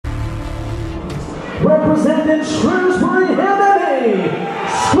representing Shrewsbury MMA,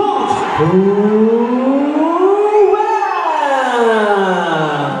 Scott Wells.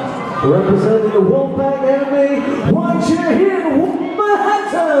 Representing the Wolfpack MMA, right chair here in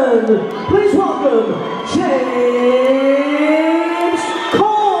Manhattan. Please welcome James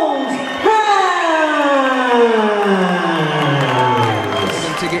Hands.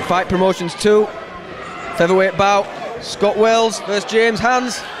 Ticket Fight Promotions 2, featherweight bout. Scott Wells versus James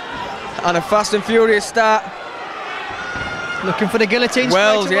Hands, and a fast and furious start. Looking for the guillotine.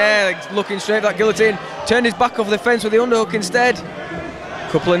 Wells, yeah, looking straight for that guillotine. Turned his back off the fence with the underhook instead.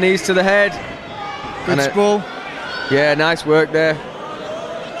 Couple of knees to the head. Good sprawl. Yeah, nice work there.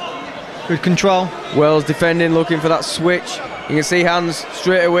 Good control. Wells defending, looking for that switch. You can see Hands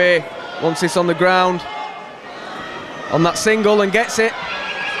straight away, once it's on the ground, on that single, and gets it.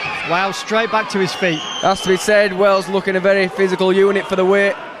 Wow, straight back to his feet. Has to be said, Wells looking a very physical unit for the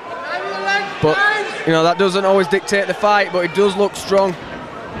weight. But, you know, that doesn't always dictate the fight, but he does look strong.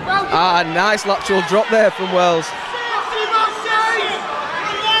 Ah, nice lateral drop there from Wells.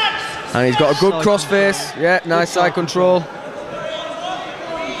 And he's got a good crossface. Yeah, nice side control.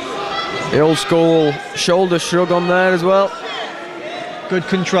 The old school shoulder shrug on there as well. Good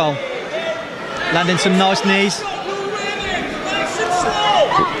control. Landing some nice knees.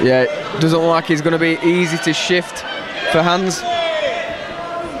 Yeah, it doesn't look like he's going to be easy to shift for Hands.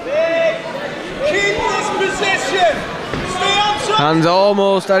 Keep this position. Stay on top. Hands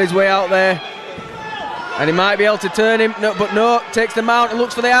almost had his way out there, and he might be able to turn him, no, but no, takes the mount and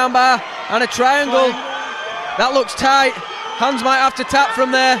looks for the armbar and a triangle. That looks tight. Hands might have to tap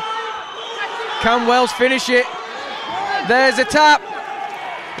from there. Can Wells finish it? There's a tap.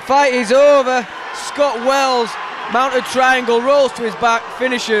 The fight is over. Scott Wells, mounted triangle, rolls to his back,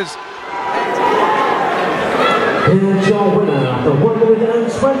 finishes. And your winner after 1 minute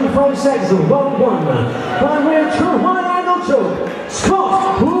and 25 seconds of round 1, by way of true high angle choke,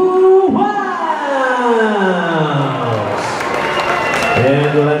 Scott Wells.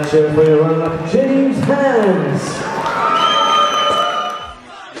 And let's cheer for your runner-up, James Hands.